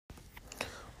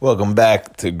Welcome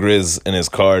back to Grizz in his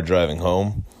car driving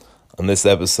home. On this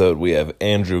episode, we have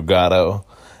Andrew Gatto.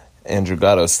 Andrew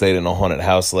Gatto stayed in a haunted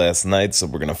house last night, so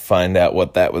we're going to find out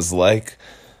what that was like.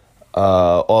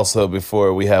 Also,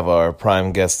 before we have our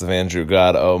prime guest of Andrew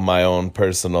Gatto, my own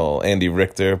personal Andy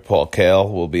Richter, Paul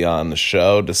Kale, will be on the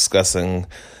show discussing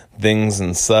things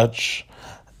and such.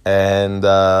 And,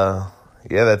 yeah,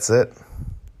 that's it.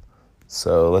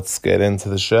 So let's get into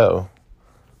the show.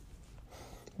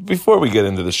 Before we get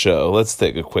into the show, let's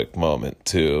take a quick moment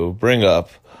to bring up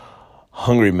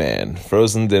Hungry Man,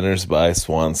 Frozen Dinners by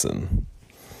Swanson.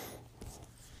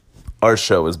 Our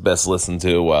show is best listened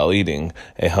to while eating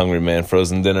a Hungry Man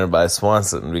Frozen Dinner by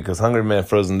Swanson, because Hungry Man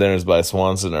Frozen Dinners by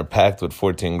Swanson are packed with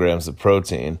 14 grams of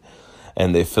protein,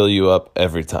 and they fill you up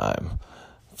every time.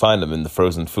 Find them in the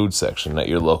frozen food section at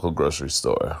your local grocery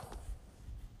store.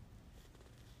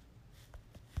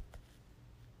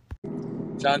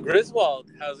 John Griswold,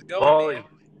 how's it going, Paulie, man?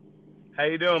 how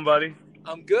you doing, buddy?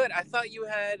 I'm good. I thought you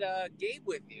had Gabe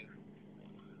with you.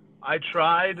 I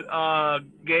tried.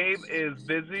 Gabe is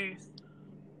busy.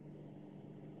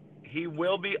 He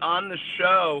will be on the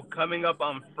show coming up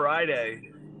on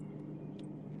Friday.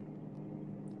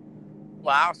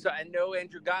 Wow, so I know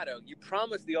Andrew Gatto. You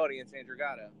promised the audience Andrew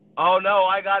Gatto. Oh, no,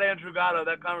 I got Andrew Gatto.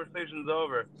 That conversation's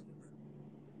over.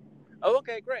 Oh,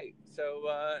 okay, great. So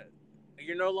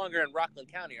you're no longer in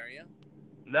Rockland County, are you?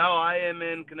 No, I am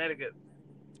in Connecticut.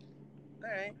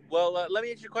 All right. Well, let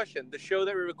me ask you a question. The show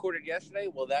that we recorded yesterday,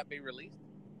 will that be released?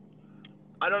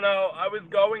 I don't know. I was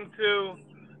going to,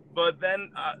 but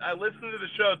then I listened to the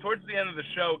show. Towards the end of the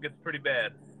show, it gets pretty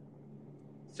bad.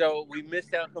 So we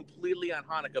missed out completely on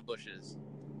Hanukkah bushes.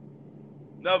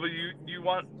 No, but do you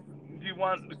want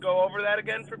to go over that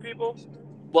again for people?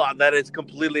 Well, that is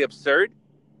completely absurd.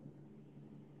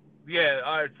 Yeah,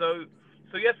 all right.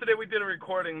 So yesterday we did a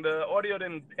recording. The audio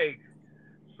didn't take.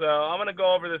 So I'm going to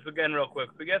go over this again real quick.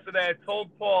 So yesterday I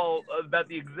told Paul about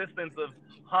the existence of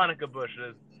Hanukkah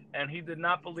bushes, and he did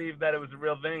not believe that it was a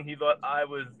real thing. He thought I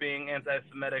was being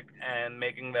anti-Semitic and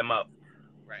making them up.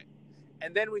 Right.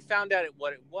 And then we found out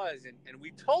what it was, and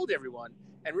we told everyone.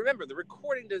 And remember, the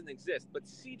recording doesn't exist, but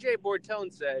C.J.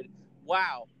 Bortone said,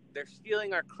 wow, they're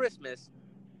stealing our Christmas.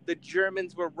 The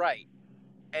Germans were right.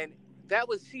 And that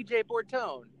was C.J.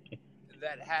 Bortone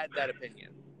that had that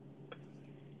opinion.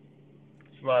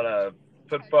 Just want to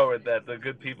put forward that the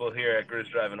good people here at Grizz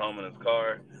Driving Home in his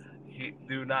car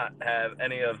do not have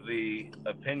any of the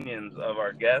opinions of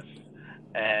our guests,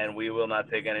 and we will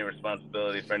not take any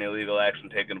responsibility for any legal action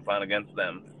taken upon against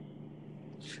them.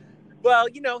 Well,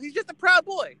 he's just a proud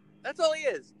boy. That's all he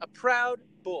is, a proud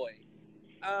boy.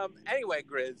 Anyway,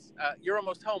 Grizz, you're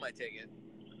almost home, I take it.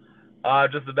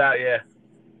 Just about, yeah.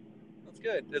 That's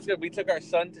good. That's good. We took our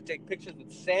son to take pictures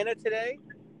with Santa today.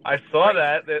 I saw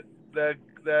that.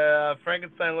 The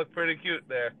Frankenstein looked pretty cute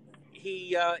there.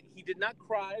 He did not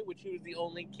cry, which he was the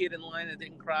only kid in line that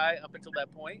didn't cry up until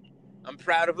that point. I'm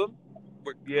proud of him.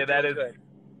 We're good. That is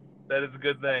a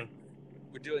good thing.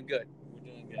 We're doing good.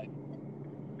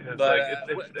 Because but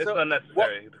it's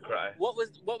unnecessary to cry. What was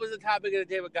the topic of the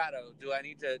day with Gatto? Do I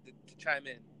need to chime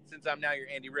in, since I'm now your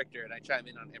Andy Richter and I chime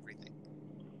in on everything?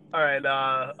 All right.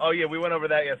 We went over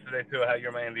that yesterday too. How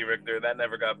you're my Andy Richter. That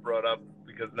never got brought up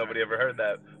because nobody ever heard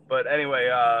that. But anyway,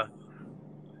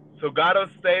 so Gatto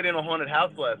stayed in a haunted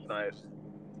house last night.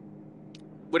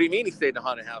 What do you mean he stayed in a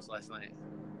haunted house last night?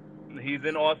 He's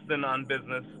in Austin on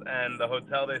business, and the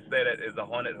hotel they stayed at is a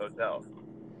haunted hotel.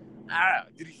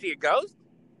 Did he see a ghost?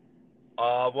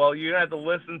 Well, you're gonna have to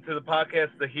listen to the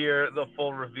podcast to hear the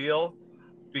full reveal,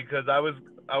 because I was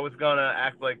gonna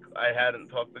act like I hadn't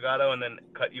talked to Gatto and then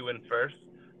cut you in first,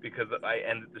 because I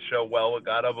ended the show well with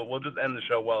Gatto, but we'll just end the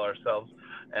show well ourselves.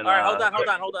 And, all right,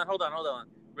 hold on.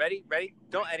 Ready?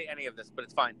 Don't edit any of this, but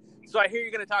it's fine. So I hear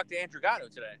you're gonna talk to Andrew Gatto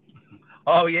today.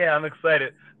 Oh yeah, I'm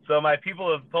excited. So my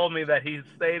people have told me that he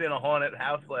stayed in a haunted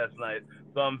house last night,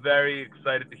 so I'm very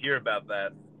excited to hear about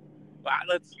that.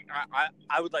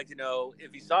 I would like to know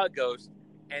if he saw a ghost,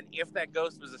 and if that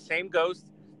ghost was the same ghost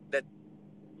that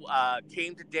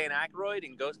came to Dan Aykroyd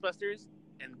in Ghostbusters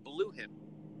and blew him.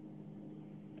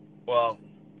 Well,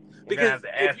 we're going to have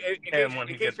to ask him when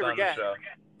he gets on the show.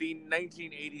 The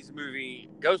 1980s movie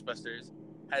Ghostbusters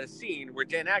had a scene where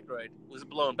Dan Aykroyd was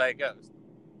blown by a ghost.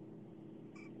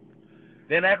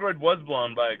 Dan Aykroyd was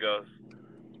blown by a ghost.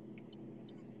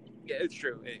 Yeah, it's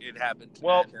true. It happened.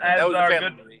 Well, And,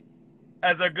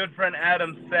 as our good friend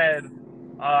Adam said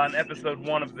on episode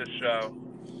 1 of this show,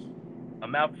 a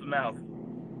mouth's a mouth.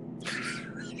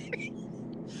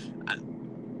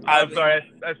 I'm sorry,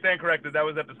 I stand corrected. That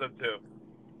was episode 2.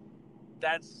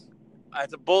 That's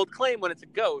a bold claim when it's a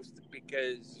ghost,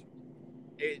 because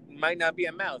It might not be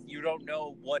a mouth. You don't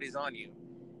know what is on you.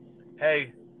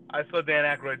 Hey, I saw Dan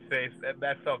Aykroyd's face.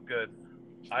 That felt good.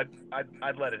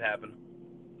 I'd let it happen.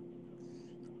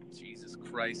 Jesus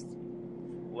Christ.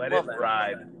 Let it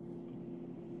ride.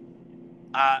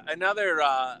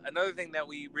 Another thing that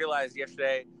we realized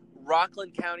yesterday,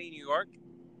 Rockland County, New York,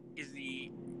 is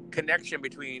the connection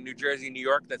between New Jersey and New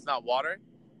York that's not water.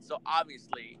 So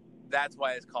obviously, that's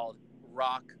why it's called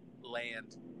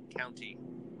Rockland County.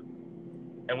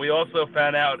 And we also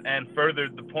found out and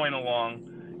furthered the point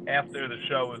along after the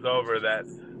show was over that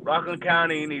Rockland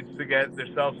County needs to get their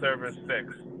self-service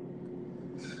fixed.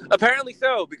 Apparently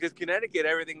so, because Connecticut,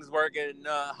 everything's working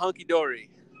hunky-dory.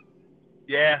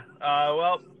 Yeah,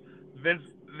 well,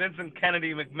 Vincent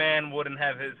Kennedy McMahon wouldn't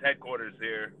have his headquarters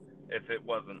here if it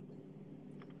wasn't.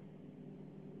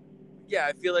 Yeah,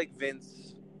 I feel like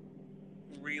Vince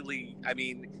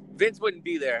wouldn't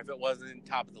be there if it wasn't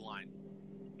top of the line.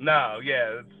 No,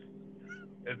 yeah,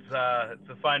 it's a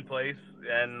fine place,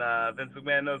 and Vince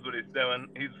McMahon knows what he's doing.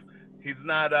 He's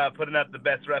not putting out the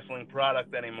best wrestling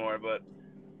product anymore, but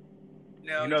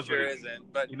no, he sure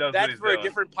isn't. But that's for a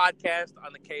different podcast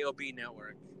on the KOB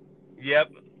network.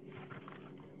 Yep.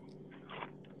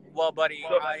 Well, buddy,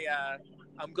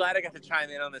 I'm glad I got to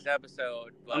chime in on this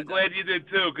episode. But, I'm glad you did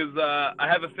too, because I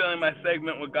have a feeling my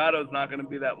segment with Gatto's not going to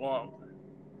be that long.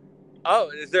 Oh,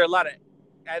 is there a lot of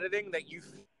editing that you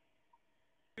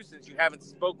since you haven't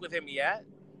spoke with him yet?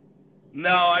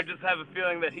 No, I just have a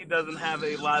feeling that he doesn't have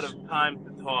a lot of time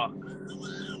to talk.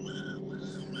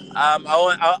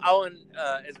 Owen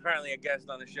is apparently a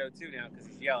guest on the show too now because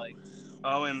he's yelling.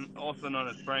 Owen, also known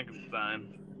as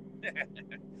Frankenstein.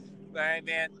 All right,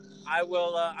 man. I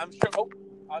will. I'm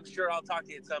sure I'll talk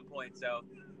to you at some point. So.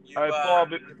 All right, Paul.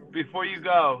 Before you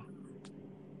go,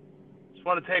 just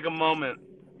want to take a moment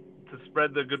to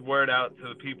spread the good word out to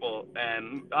the people,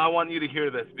 and I want you to hear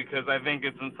this because I think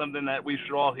it's something that we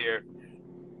should all hear.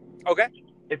 Okay.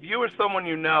 If you or someone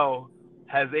you know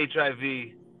has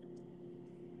HIV,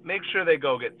 make sure they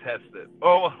go get tested.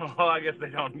 Oh, I guess they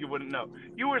don't. You wouldn't know.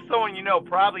 You or someone you know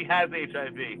probably has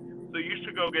HIV, so you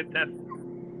should go get tested.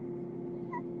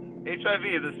 HIV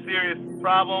is a serious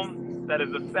problem that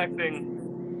is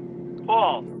affecting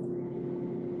Paul.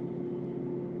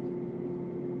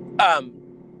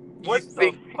 What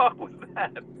the fuck was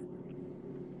that?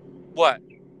 What?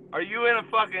 Are you in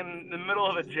the middle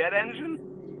of a jet engine?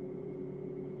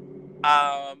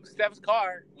 Steph's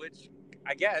car, which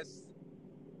I guess.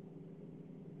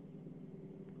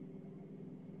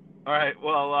 All right.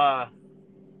 Well,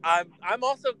 I'm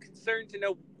also concerned to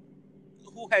know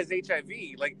who has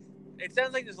HIV. Like, it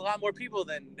sounds like there's a lot more people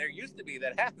than there used to be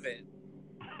that have it.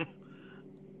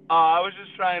 I was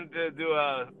just trying to do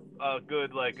a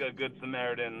good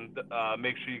Samaritan,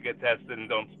 make sure you get tested and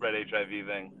don't spread HIV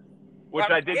thing, which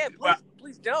I did. Yeah,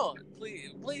 please don't.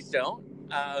 Please don't.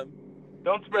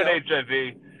 Don't spread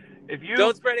HIV. If you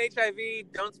don't spread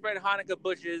HIV, don't spread Hanukkah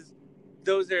bushes.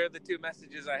 Those are the two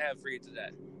messages I have for you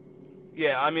today.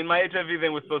 Yeah, I mean, my HIV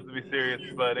thing was supposed to be serious,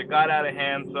 but it got out of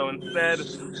hand. So instead,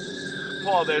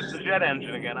 Paul, there's the jet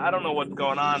engine again. I don't know what's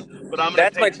going on, but I'm gonna.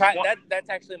 That's my child. That's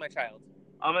actually my child.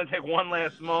 I'm going to take one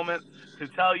last moment to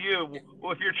tell you,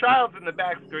 if your child's in the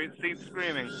back seat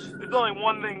screaming, there's only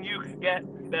one thing you can get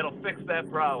that'll fix that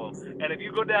problem. And if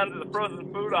you go down to the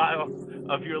frozen food aisle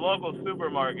of your local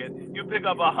supermarket, you pick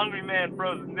up a Hungry Man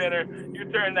frozen dinner, you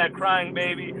turn that crying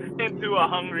baby into a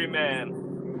hungry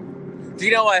man. Do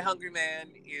you know why Hungry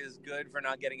Man is good for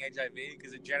not getting HIV?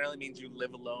 Because it generally means you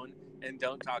live alone and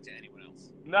don't talk to anyone else.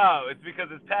 No, it's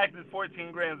because it's packed with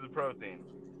 14 grams of protein.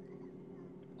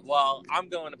 Well, I'm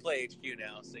going to play HQ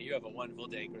now, so you have a wonderful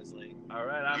day, Grizzly. All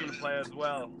right, I'm going to play as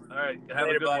well. All right, have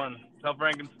Later, a good bud. one. Tell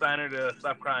Frankensteiner to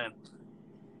stop crying.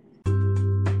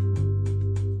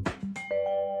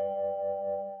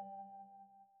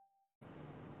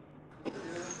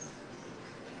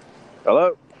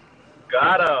 Hello.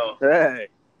 Gatto. Hey.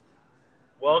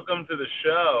 Welcome to the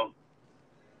show.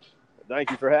 Thank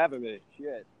you for having me.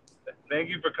 Shit. Thank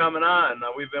you for coming on.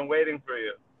 We've been waiting for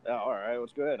you. Oh, all right.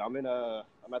 What's good? I'm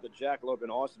at the Jackalope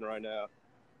in Austin right now.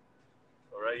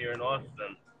 All right, you're in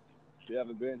Austin. If you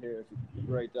haven't been here, it's a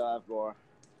great dive bar.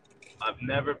 I've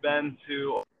never been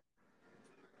to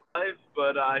life,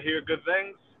 but I hear good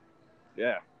things.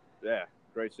 Yeah.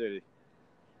 Great city.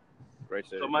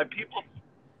 So my people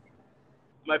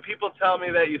tell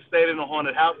me that you stayed in a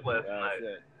haunted house last night.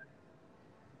 That's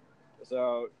it.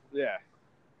 So yeah.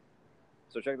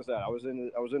 So check this out. I was in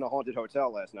a haunted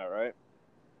hotel last night, right?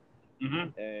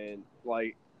 Mm-hmm. And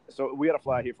so we had to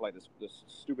fly here for this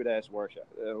stupid ass workshop.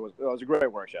 It was a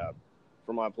great workshop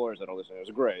for my employers that are listening. It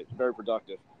was great, very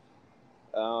productive.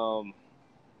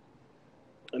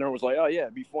 And everyone was like, "Oh yeah,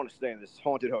 it'd be fun to stay in this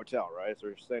haunted hotel, right?" So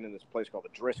we're staying in this place called the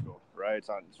Driscoll, right? It's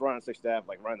right on 6th Ave,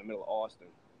 like right in the middle of Austin.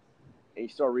 And you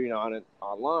start reading on it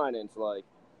online, and it's like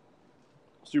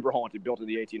super haunted, built in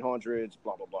the 1800s,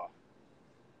 blah blah blah.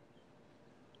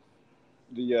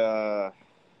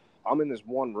 I'm in this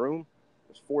one room.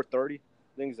 It's 430.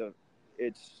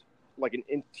 It's like an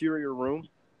interior room,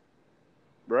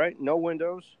 right? No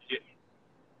windows. Yeah.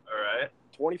 All right.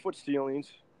 20-foot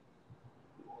ceilings.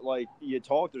 Like, you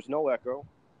talk, there's no echo.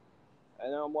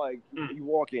 And then I'm like, you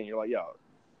walk in, you're like, yo,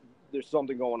 there's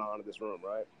something going on in this room,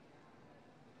 right?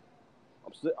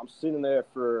 I'm sitting there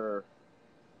for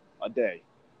a day.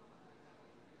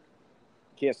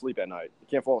 Can't sleep at night. You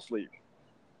can't fall asleep.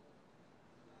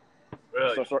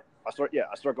 Really? So I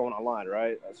start going online,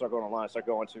 right? I start going to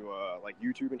like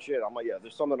YouTube and shit. I'm like, yeah,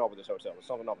 there's something up with this hotel. There's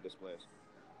something up with this place.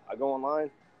 I go online.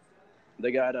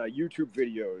 They got YouTube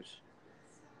videos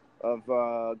of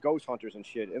ghost hunters and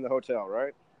shit in the hotel,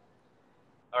 right?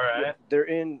 All right. They're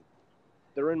in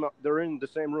the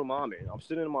same room I'm in. I'm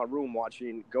sitting in my room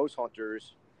watching ghost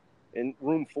hunters in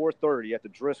room 430 at the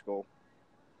Driscoll,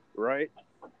 right?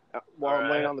 While I'm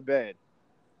laying on the bed.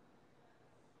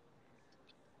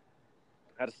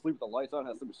 Had to sleep with the lights on,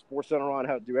 had to sleep with Sports Center on,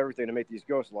 had to do everything to make these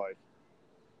ghosts live.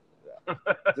 Yeah.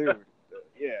 Dude,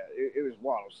 yeah, it was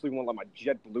wild. I was sleeping with like my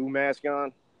JetBlue mask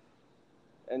on.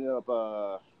 Ended up,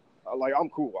 like, I'm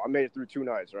cool. I made it through 2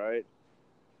 nights, right?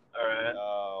 All right.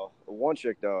 One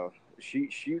chick, though, she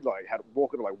like had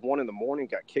woke up at like 1 a.m,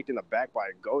 got kicked in the back by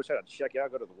a ghost, had to check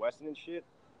out, go to the Westin and shit.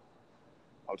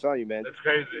 I'm telling you, man. That's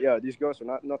crazy. Yeah, these ghosts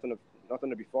are nothing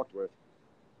to be fucked with.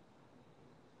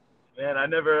 Man, I've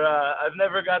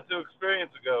never got to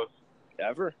experience a ghost.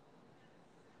 Ever?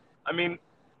 I mean,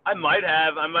 I might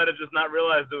have just not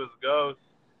realized it was a ghost.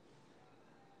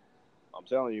 I'm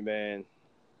telling you, man.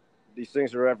 These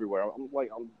things are everywhere. I'm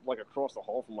like across the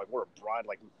hall from like where a bride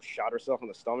like shot herself in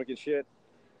the stomach and shit.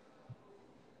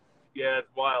 Yeah, it's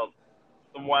wild.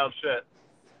 Some wild shit.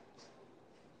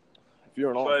 If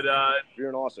you're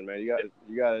in Austin, man, you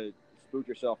gotta spook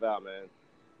yourself out, man.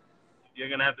 You're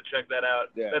gonna have to check that out.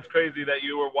 Yeah. That's crazy that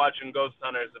you were watching Ghost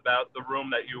Hunters about the room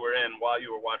that you were in while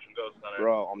you were watching Ghost Hunters.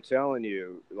 Bro, I'm telling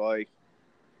you, like,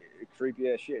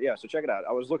 creepy ass shit. Yeah, so check it out.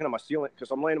 I was looking at my ceiling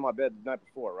because I'm laying in my bed the night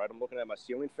before, right? I'm looking at my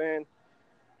ceiling fan,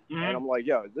 and I'm like,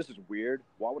 yo, this is weird.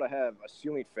 Why would I have a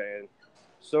ceiling fan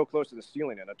so close to the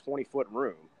ceiling in a 20-foot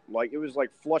room? Like, it was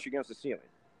like flush against the ceiling.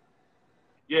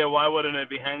 Yeah, why wouldn't it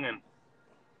be hanging?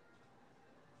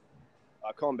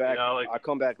 I come back. You know, like, I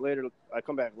come back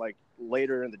like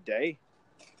later in the day.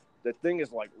 The thing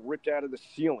is like ripped out of the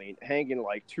ceiling, hanging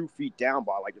like 2 feet down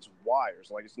by like its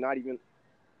wires. Like it's not even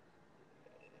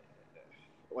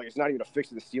affixed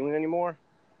to the ceiling anymore.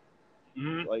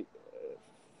 Mm-hmm. Like,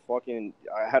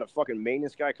 I had a fucking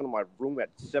maintenance guy come to my room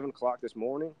at 7:00 this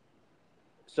morning.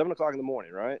 7:00 in the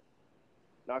morning, right?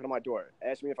 Knocking on my door,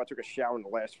 asked me if I took a shower in the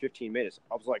last 15 minutes.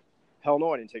 I was like, hell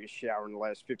no, I didn't take a shower in the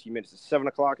last 15 minutes. It's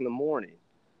 7:00 in the morning.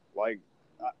 Like,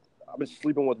 I've been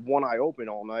sleeping with one eye open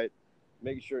all night,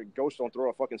 making sure ghosts don't throw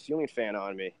a fucking ceiling fan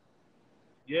on me.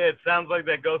 Yeah, it sounds like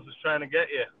that ghost is trying to get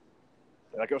you.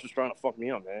 That ghost is trying to fuck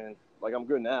me up, man. Like, I'm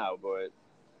good now, but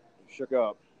shook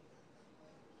up.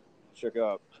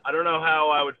 I don't know how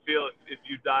I would feel if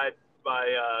you died by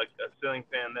a ceiling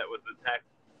fan that was attacked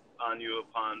on you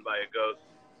upon by a ghost.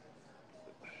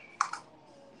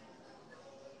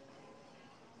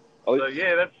 So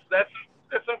yeah,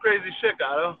 that's some crazy shit,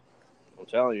 Gato. I'm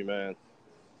telling you, man.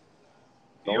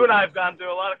 You and I have gone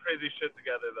through a lot of crazy shit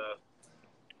together, though.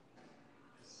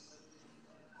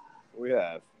 We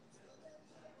have.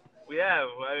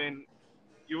 I mean,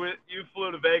 you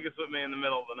flew to Vegas with me in the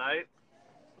middle of the night.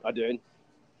 I did.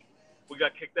 We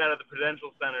got kicked out of the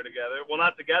Prudential Center together. Well,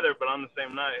 not together, but on the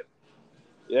same night.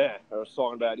 Yeah, I was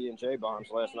talking about E&J bombs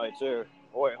last night, too.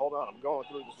 Oh, wait, hold on. I'm going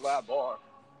through this loud bar.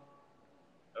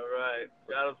 All right.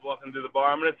 Gato's walking through the bar.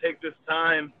 I'm going to take this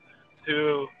time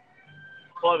to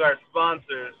plug our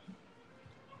sponsors.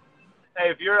 Hey,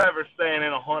 if you're ever staying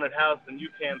in a haunted house and you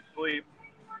can't sleep,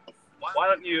 why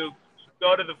don't you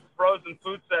go to the frozen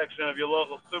food section of your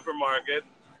local supermarket,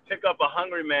 pick up a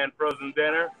Hungry Man frozen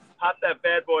dinner, pop that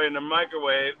bad boy in the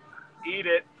microwave, eat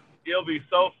it. You'll be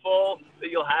so full that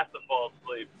you'll have to fall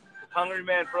asleep. Hungry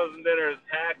Man frozen dinner is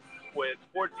packed with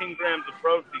 14 grams of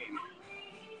protein.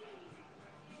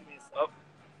 Oh,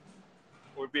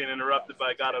 we're being interrupted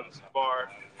by Gato's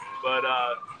bar. But,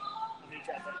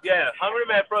 yeah, Hungry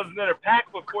Man frozen dinner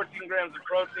packed with 14 grams of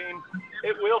protein.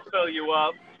 It will fill you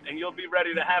up, and you'll be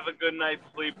ready to have a good night's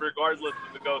sleep regardless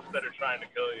of the ghosts that are trying to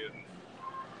kill you.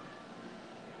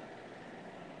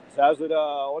 So how's it,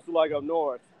 what's it like up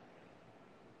north?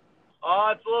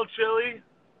 Oh, it's a little chilly.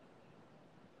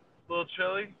 It's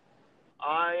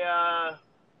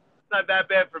not that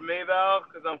bad for me though,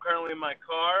 because I'm currently in my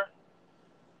car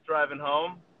driving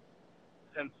home.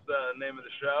 Hence the name of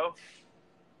the show.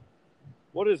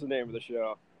 What is the name of the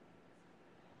show?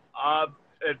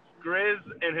 It's Grizz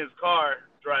in his car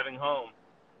driving home.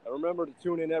 And remember to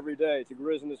tune in every day to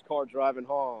Grizz in his car driving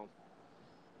home.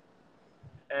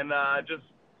 And just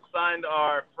signed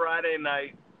our Friday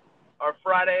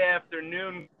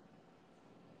afternoon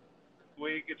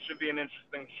week. It should be an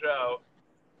interesting show.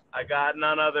 I got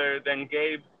none other than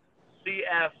Gabe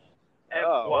C.F.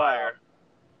 Esquire. Wow.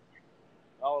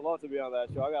 I would love to be on that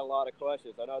show. I got a lot of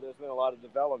questions. I know there's been a lot of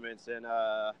developments in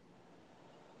the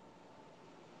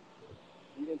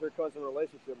inter-cousin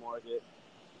relationship market.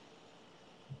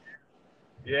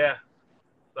 Yeah.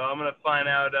 So I'm gonna find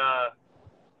out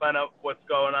what's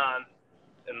going on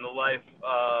in the life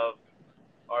of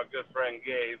our good friend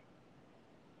Gabe.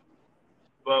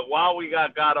 But while we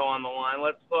got Gatto on the line,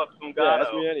 let's talk some Gatto. Yeah,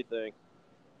 ask me anything.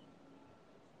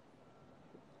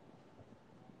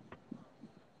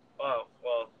 Oh,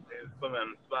 well, he's put me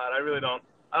on the spot. I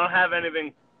don't have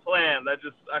anything planned.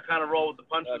 I kind of roll with the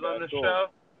punches on this show.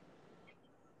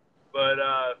 But,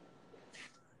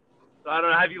 so I don't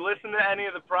know. Have you listened to any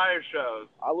of the prior shows?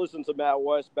 I listened to Matt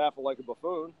West Baffle Like a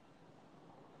Buffoon.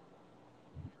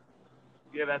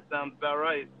 Yeah, that sounds about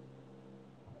right.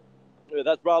 Yeah,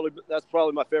 that's probably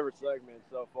my favorite segment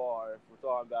so far. If we're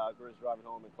talking about Grizz driving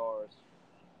home in cars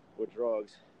with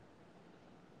drugs.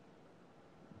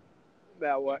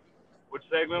 Matt West. Which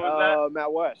segment was that?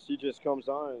 Matt West. He just comes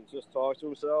on and just talks to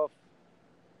himself.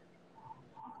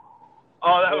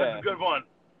 Oh, that was a good one.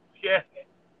 Yeah.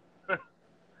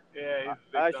 Yeah.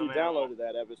 I actually downloaded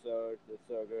that episode. It's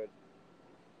so good.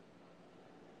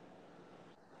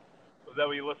 Was that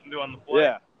what you listened to on the flight?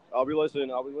 Yeah. I'll be listening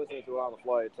to it on the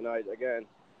flight tonight again.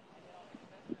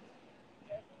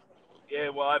 Yeah,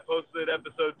 well, I posted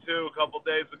episode 2 a couple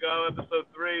days ago. Episode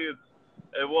 3 is,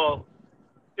 well,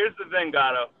 here's the thing,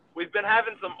 Gatto. We've been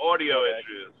having some audio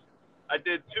issues. I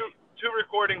did two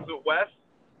recordings with Wes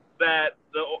that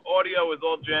the audio was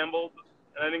all jumbled,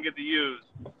 and I didn't get to use.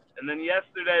 And then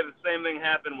yesterday, the same thing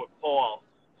happened with Paul.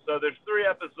 So there's 3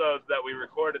 episodes that we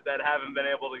recorded that haven't been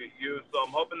able to get used. So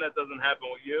I'm hoping that doesn't happen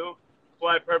with you. So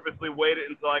I purposely waited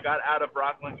until I got out of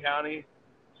Rockland County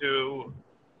to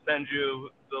send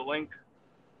you the link,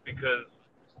 because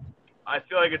I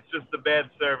feel like it's just a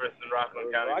bad service in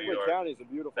Rockland County, New York. Rockland County is a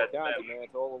beautiful county, man.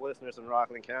 To all the listeners in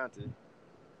Rockland County,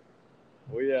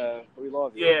 we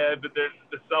love you. Yeah, but there's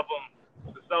the cell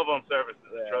phone service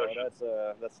is atrocious.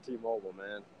 Well, that's T-Mobile,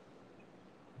 man.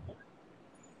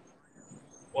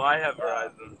 Well, I have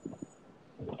Verizon.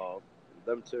 Oh,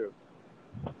 them too.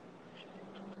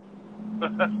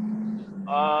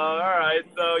 All right,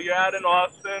 so you're out in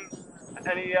Austin.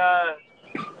 Any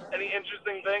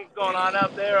interesting things going on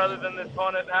out there other than this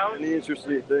haunted house? Any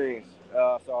interesting things?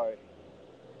 Sorry.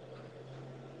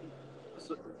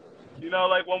 You know,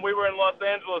 like when we were in Los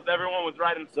Angeles, everyone was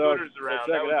riding scooters around.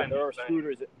 So check it out. There are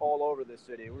scooters all over this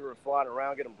city. We were flying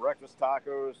around, getting breakfast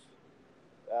tacos.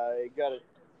 Got to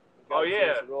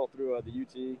roll through the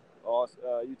UT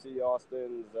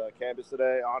Austin's campus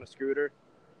today on a scooter.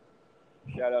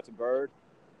 Shout out to Bird.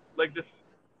 Like the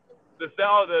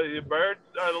Birds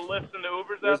are the Lyfts and the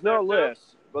Ubers out there? There's no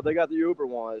Lyfts, but they got the Uber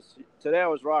ones. Today I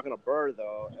was rocking a Bird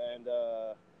though, and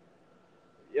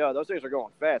those things are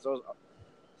going fast.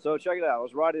 So check it out. I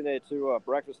was riding it to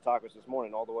breakfast tacos this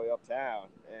morning all the way uptown,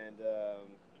 and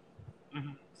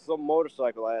some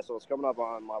motorcycle assholes coming up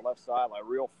on my left side like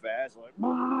real fast, like,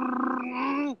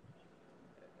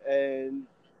 and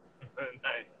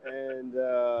nice. And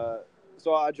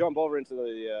so I jump over into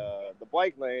the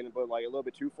bike lane, but like a little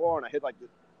bit too far, and I hit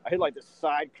like this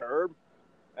side curb,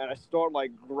 and I start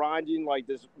like grinding like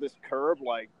this curb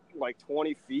like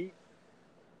 20 feet.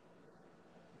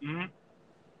 Mm-hmm.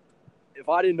 If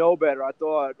I didn't know better, I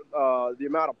thought the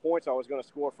amount of points I was going to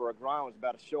score for a grind was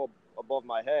about to show above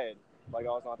my head, like I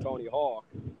was on Tony Hawk.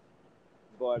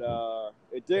 But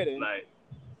it didn't. Nice.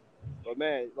 But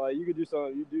man, like you do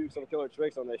some killer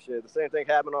tricks on this shit. The same thing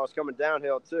happened when I was coming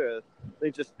downhill too. They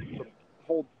just the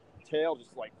whole tail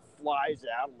just like flies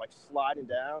out, like sliding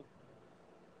down.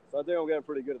 So I think I'm getting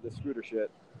pretty good at this scooter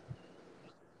shit.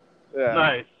 Yeah.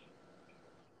 Nice.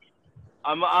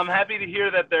 I'm happy to hear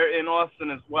that they're in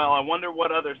Austin as well. I wonder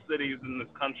what other cities in this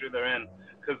country they're in,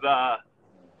 because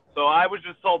so I was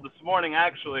just told this morning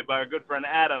actually by our good friend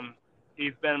Adam.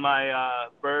 He's been my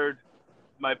bird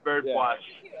watch.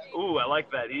 Ooh, I like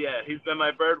that. Yeah, he's been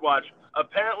my bird watch.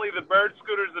 Apparently, the bird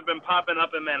scooters have been popping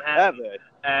up in Manhattan. Have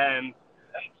they?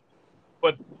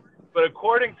 But But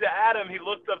according to Adam, he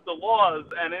looked up the laws,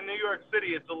 and in New York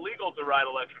City, it's illegal to ride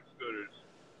electric scooters.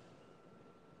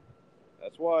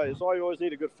 That's why you always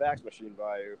need a good fax machine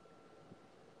by you.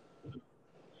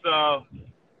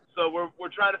 So we're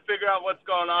trying to figure out what's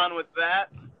going on with that,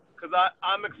 because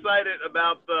I'm excited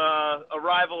about the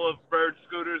arrival of Bird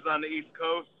scooters on the East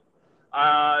Coast.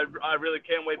 I really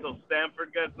can't wait till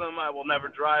Stanford gets them. I will never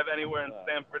drive anywhere in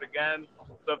Stanford again.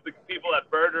 So if the people at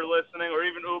Bird are listening, or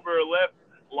even Uber or Lyft,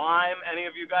 Lime, any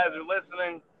of you guys are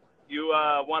listening, you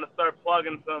want to start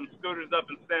plugging some scooters up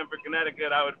in Stamford,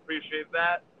 Connecticut, I would appreciate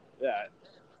that. Yeah.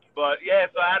 But yeah,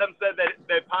 so Adam said that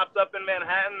they popped up in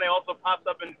Manhattan. They also popped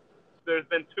up in. There's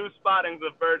been 2 spottings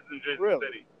of Birds in Jersey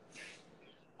City.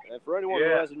 And for anyone who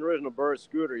hasn't ridden a Bird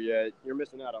scooter yet, you're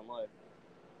missing out on life.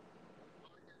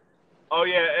 Oh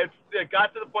yeah, it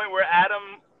got to the point where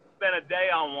Adam spent a day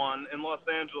on one in Los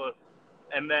Angeles,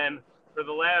 and then for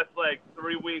the last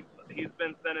 3 weeks, he's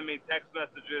been sending me text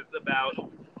messages about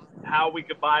how we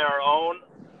could buy our own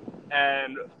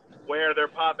and where they're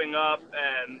popping up,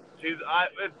 and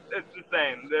it's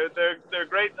insane. They're a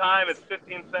great time. It's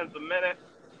 15 cents a minute.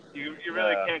 You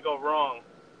really can't go wrong.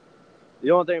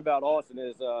 The only thing about Austin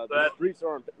is the streets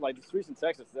aren't the streets in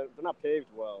Texas. They're not paved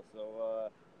well, so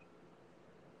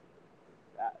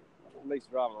that makes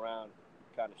driving around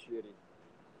kind of shitty.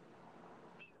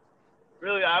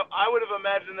 Really, I would have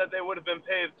imagined that they would have been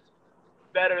paved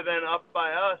better than up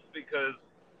by us, because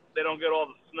they don't get all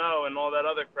the snow and all that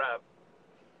other crap.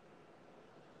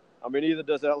 I mean, neither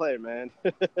does LA, man.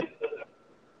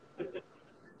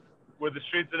 Were the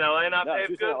streets in LA not paved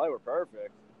good? good? In LA were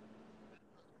perfect.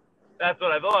 That's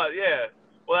what I thought. Yeah.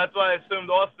 Well, that's why I assumed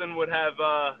Austin would have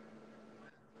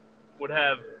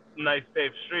nice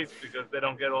paved streets, because they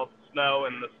don't get all the snow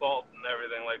and the salt and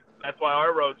everything. That's why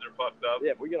our roads are fucked up.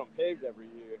 Yeah, we get them paved every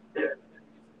year.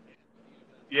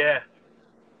 Yeah,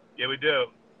 we do.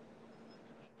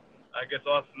 I guess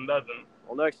Austin doesn't.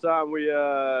 Well, next time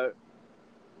you're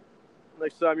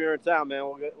in town, man,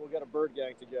 we'll get a Bird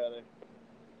gang together.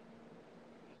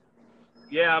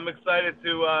 Yeah, I'm excited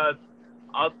to.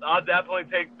 I'll definitely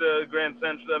take the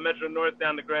Metro North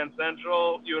down to Grand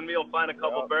Central. You and me will find a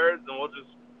couple Birds, and we'll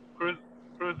just cruise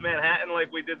Manhattan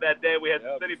like we did that day we had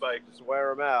the city bikes. Just wear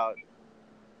them out.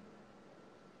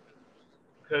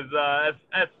 Because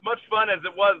as much fun as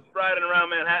it was riding around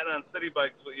Manhattan on city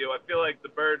bikes with you, I feel like the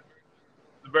Birds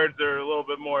are a little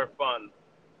bit more fun.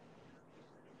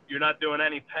 You're not doing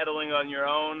any pedaling on your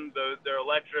own. They're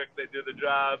electric. They do the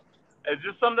job. It's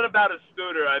just something about a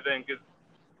scooter, I think, it's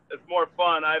more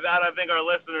fun. I think our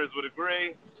listeners would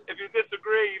agree. If you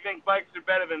disagree, you think bikes are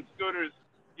better than scooters,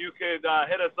 you could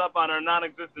hit us up on our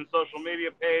non-existent social media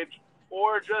page,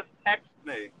 or just text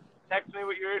me. Text me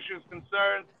with your issues,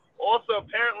 concerns. Also,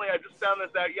 apparently, I just found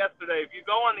this out yesterday. If you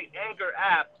go on the Anchor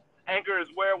app, Anchor is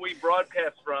where we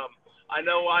broadcast from. I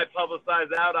know I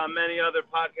publicize out on many other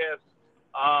podcast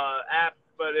apps,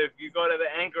 but if you go to the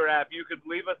Anchor app, you could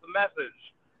leave us a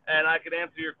message, and I could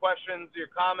answer your questions, your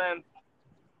comments.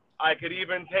 I could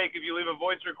even if you leave a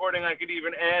voice recording, I could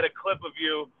even add a clip of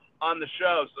you on the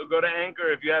show. So go to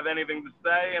Anchor if you have anything to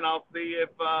say, and I'll see if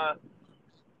I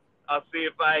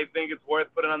think it's worth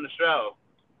putting on the show.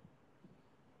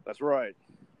 That's right.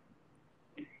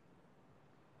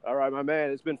 All right, my man.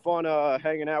 It's been fun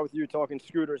hanging out with you, talking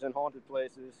scooters and haunted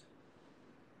places.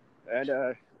 And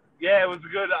yeah, it was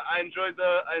good. I enjoyed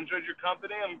your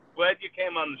company. I'm glad you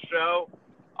came on the show.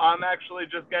 I'm actually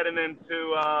just getting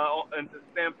into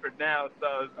Stanford now,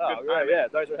 so it's a good time. Yeah.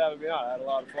 Thanks for having me on. I had a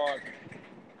lot of fun.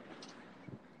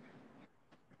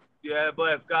 Yeah,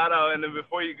 bless God. And then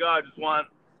before you go, I just want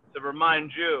to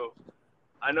remind you,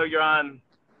 I know you're on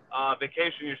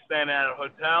vacation. You're staying at a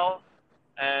hotel,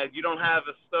 and you don't have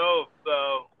a stove,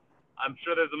 so I'm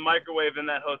sure there's a microwave in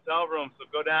that hotel room. So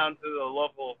go down to the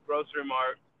local grocery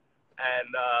mart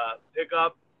and pick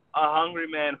up a Hungry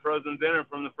Man frozen dinner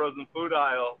from the frozen food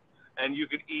aisle, and you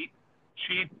could eat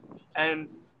cheap and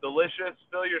delicious.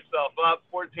 Fill yourself up,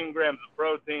 14 grams of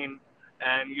protein,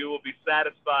 and you will be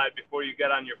satisfied before you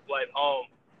get on your flight home.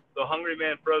 So Hungry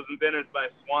Man frozen dinners by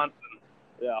Swanson.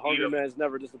 Yeah, Hungry Man's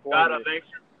never disappointed. Gada, thanks.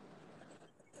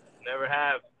 Never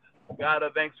have.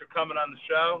 Gada, thanks for coming on the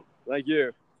show. Thank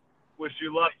you. Wish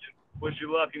you luck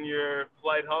in your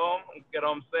flight home. Get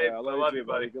home safe. Yeah, I love you,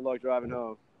 buddy. Good luck driving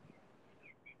home.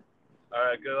 All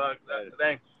right, good luck.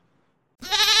 Thanks.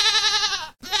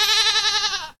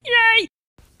 Yay!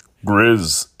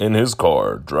 Grizz in his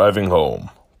car driving home.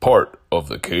 Part of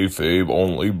the Kayfabe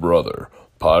Only Brother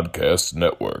Podcast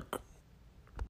Network.